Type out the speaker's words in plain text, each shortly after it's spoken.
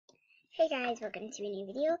Hey guys, welcome to a new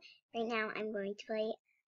video. Right now I'm going to play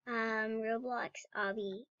Roblox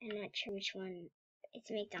Obby. I'm not sure which one.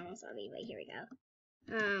 It's McDonald's Obby, but here we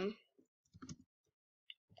go.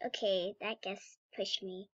 Okay, that guest pushed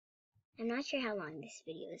me. I'm not sure how long this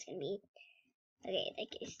video is gonna be. Okay,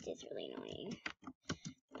 that guest is really annoying.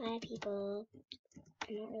 Bye people.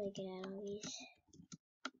 I'm not really good at all these.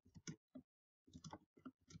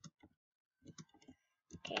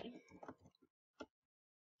 Okay.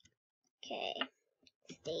 Okay.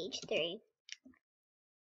 Stage 3.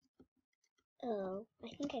 Oh, I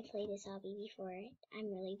think I played this Obby before.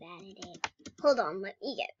 I'm really bad at it. Hold on, let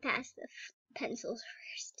me get past the pencils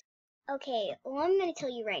first. Okay, all I'm going to tell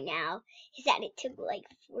you right now is that it took like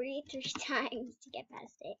 43 times to get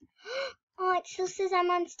past it. Oh, it still says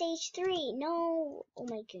I'm on stage 3. No. Oh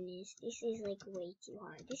my goodness, this is like way too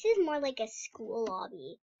hard. This is more like a school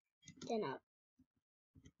Obby than a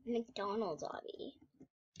McDonald's Obby.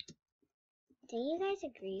 Do you guys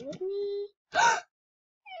agree with me?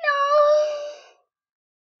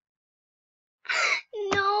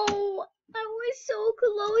 No, I was so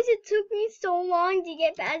close. It took me so long to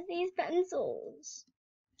get past these pencils.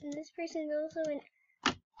 And this person's also in.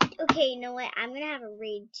 Okay, you know what? I'm gonna have a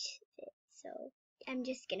rage fit, so I'm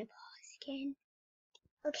just gonna pause again.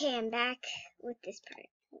 Okay, I'm back with this part.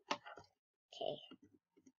 Okay.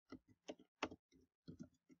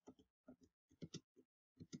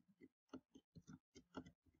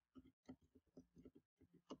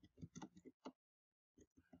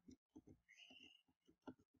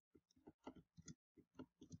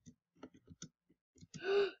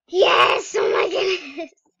 Yes! Oh my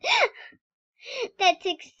goodness! That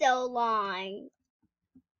took so long.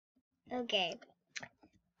 Okay.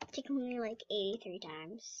 It took me like 83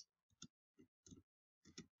 times.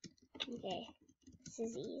 Okay. This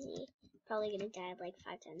is easy. Probably gonna die like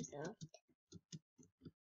 5 times though.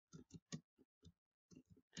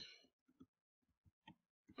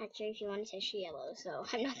 Not sure if you want to touch yellow, so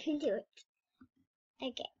I'm not gonna do it.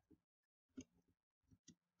 Okay.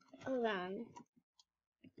 Hold on.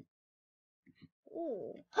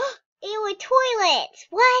 Ooh. Ew, a toilet!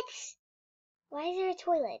 What? Why is there a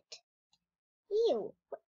toilet? Ew.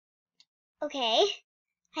 Okay.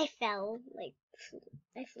 I fell, like,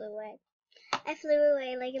 I flew away. I flew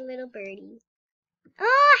away like a little birdie.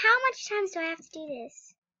 Oh, how much times do I have to do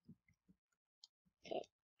this? Okay,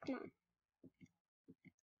 come on.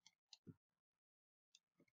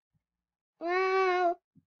 Wow.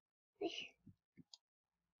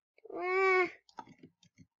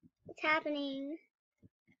 What's happening?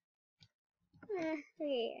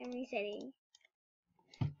 Okay, I'm resetting.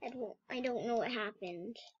 I don't know what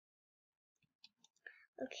happened.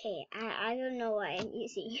 Okay, I don't know why I'm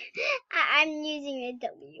using. I'm using a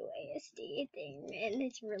WASD thing, and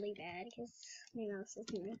it's really bad because my mouse is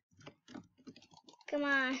moving. Come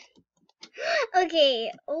on. Okay,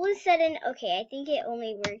 all of a sudden, okay, I think it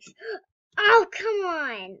only works. Oh, come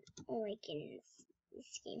on! Oh my goodness,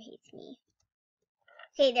 this game hates me.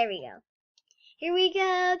 Okay, there we go. Here we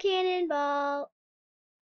go, cannonball.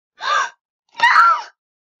 No!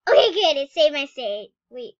 Okay, good. It saved my state.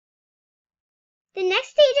 Wait. The next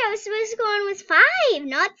stage I was supposed to go on was 5,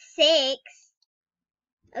 not 6.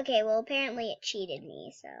 Okay, well, apparently it cheated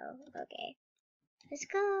me, so, okay. Let's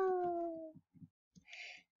go.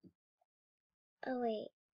 Oh, wait.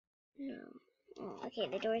 No. Oh, okay,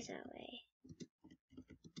 the door's that way.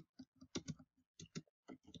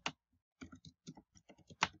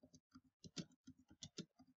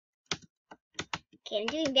 Okay, I'm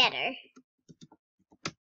doing better.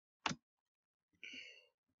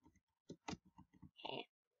 Okay.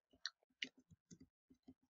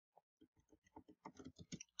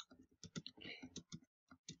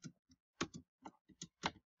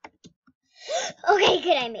 Okay,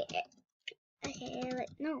 good, I made it. Okay,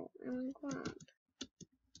 no, I want to go up.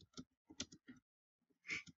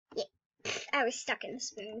 Yeah, I was stuck in the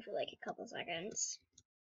spoon for like a couple seconds.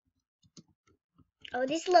 Oh,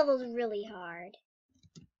 this level's really hard.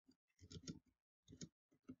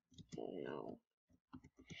 Oh no.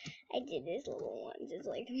 I did this level once. It's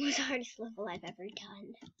like the most hardest level I've ever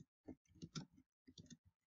done.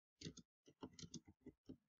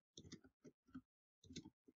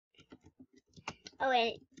 Oh,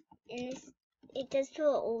 and this, it does do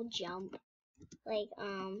an old jump. Like,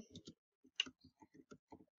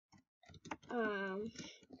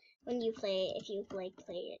 when you play, if you like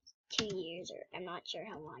play it 2 years, or I'm not sure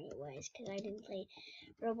how long it was, because I didn't play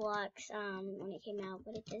Roblox, when it came out,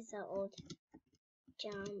 but it does the old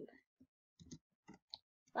jump.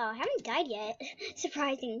 Wow, I haven't died yet,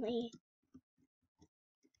 surprisingly.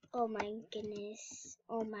 Oh my goodness.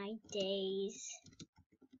 Oh my days.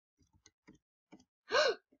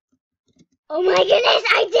 Oh my goodness,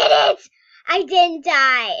 I did it! I didn't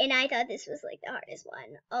die, and I thought this was like the hardest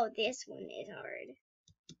one. Oh, this one is hard.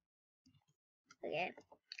 Okay,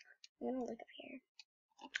 I'm gonna look up here.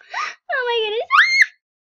 Oh my goodness!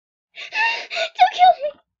 Don't kill me!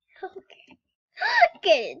 Okay.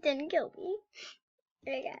 Good, it didn't kill me.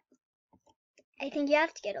 Okay. I think you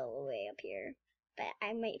have to get all the way up here, but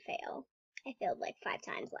I might fail. I failed like 5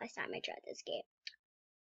 times last time I tried this game.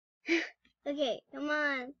 Okay, come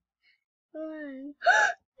on. Come on.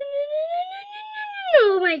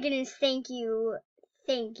 Oh my goodness, thank you.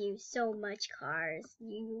 Thank you so much, Cars.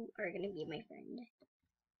 You are gonna be my friend.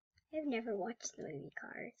 I've never watched the movie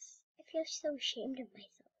Cars. I feel so ashamed of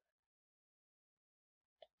myself.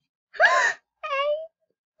 I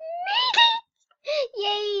made it!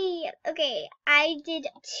 Yay! Okay, I did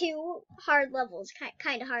 2 hard levels,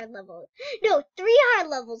 kind of hard levels. No, 3 hard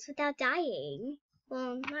levels without dying.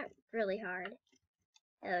 Well, not really hard.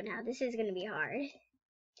 Oh, now this is gonna be hard.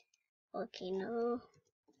 Okay, no.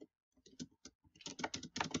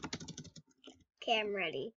 Okay, I'm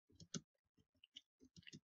ready.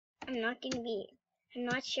 I'm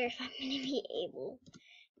not sure if I'm gonna be able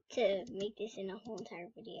to make this in a whole entire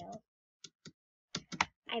video.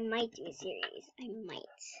 I might do a series. I might.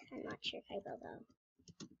 I'm not sure if I will though.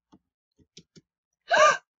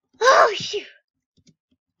 Oh shoot!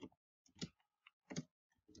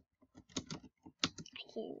 I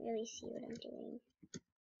can't really see what I'm doing.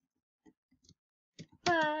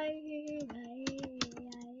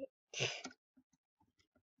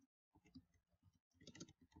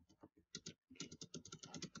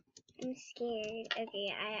 I'm scared. Okay,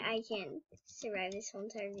 I can't survive this whole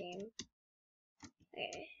entire game.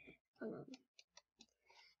 Okay, hold on.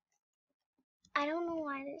 I don't know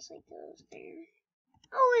why there's like those there.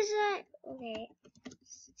 Oh, is that? Okay,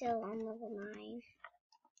 still on level 9.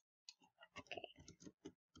 Okay.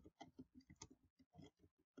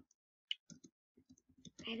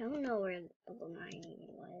 I don't know where level 9 even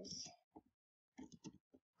was.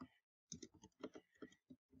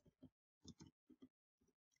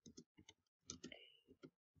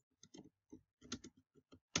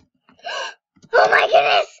 Oh my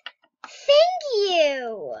goodness! Thank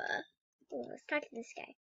you! Oh, let's talk to this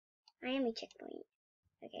guy. I am a checkpoint.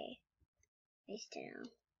 Okay. Nice to know.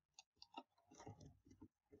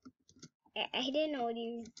 I didn't know what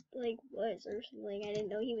he was or something. I didn't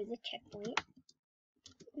know he was a checkpoint.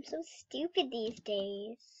 I'm so stupid these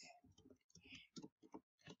days.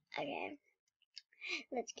 Okay.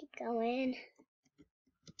 Let's keep going.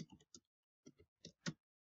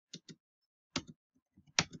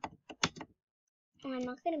 Oh, I'm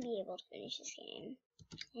not gonna be able to finish this game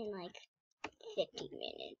in like 50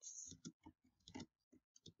 minutes.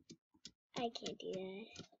 I can't do that.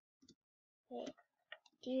 Wait,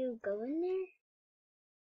 do you go in there?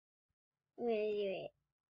 I'm gonna do it.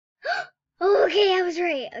 Oh, okay, I was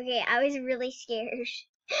right. Okay, I was really scared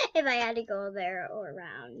if I had to go there or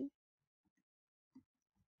around.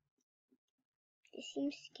 It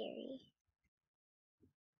seems scary.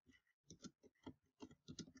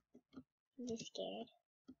 I'm just scared.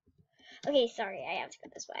 Okay, sorry, I have to go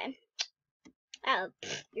this way. Oh,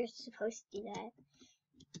 you're supposed to do that.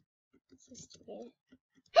 So stupid.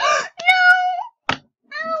 No!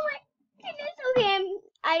 Oh my goodness. Okay,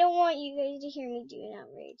 I don't want you guys to hear me do an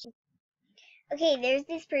outrage. Okay, there's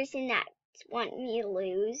this person that wants me to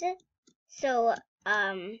lose. So,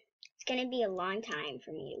 it's gonna be a long time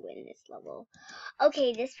for me to win this level.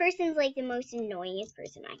 Okay, this person's like the most annoyingest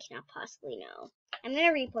person I cannot possibly know. I'm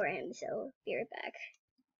gonna report him, so be right back.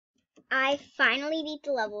 I finally beat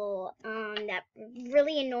the level. That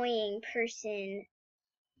really annoying person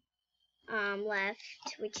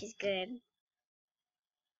left, which is good.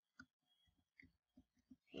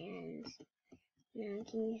 And now I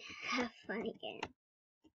can have fun again.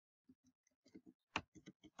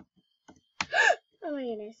 Oh my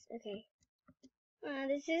goodness, okay.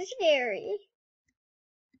 This is scary.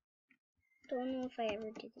 Don't know if I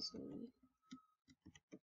ever did this one.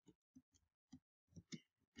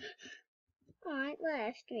 Oh, it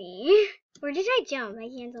left me. Where did I jump? I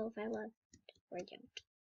can't tell if I left or jumped.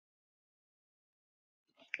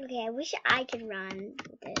 Okay, I wish I could run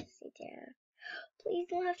with this. Please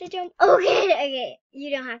don't have to jump. Okay, okay.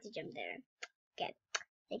 You don't have to jump there. Good.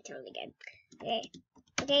 Like, totally good. Okay.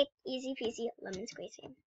 Okay, easy peasy, lemon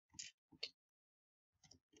squeezy.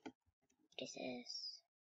 This is...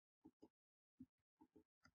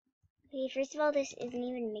 Okay, first of all, this isn't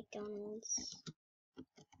even McDonald's.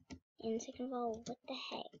 And second of all, what the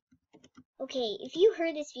heck? Okay, if you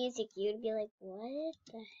heard this music, you'd be like, what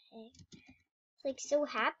the heck? It's like so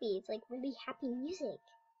happy. It's like really happy music.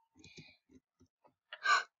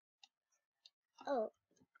 Oh,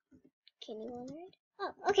 can you go on the red?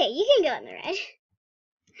 Oh, okay, you can go on the red.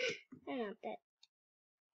 I don't know that.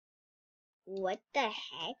 What the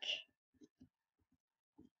heck?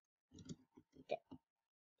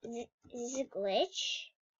 Is this a glitch?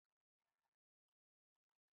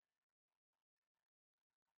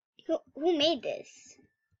 Who made this?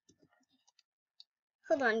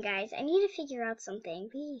 Hold on, guys. I need to figure out something.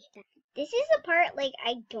 This is the part, like,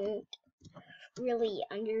 I don't really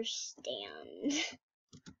understand.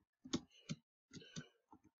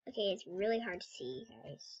 Okay, it's really hard to see,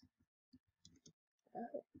 guys.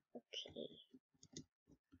 Oh, okay.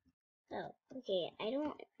 Oh, okay. I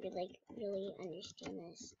don't really understand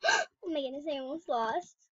this. Oh my goodness, I almost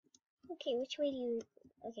lost. Okay, which way do you...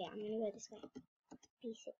 Okay, I'm gonna go this way.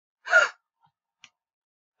 Piece it.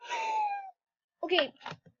 Okay,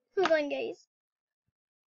 hold on, guys.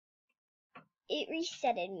 It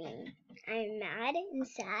resetted me. I'm mad and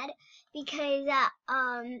sad because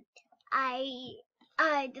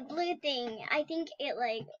the blue thing, I think it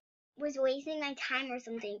like was wasting my time or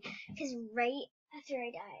something, because right after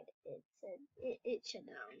I died it said it shut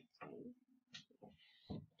down.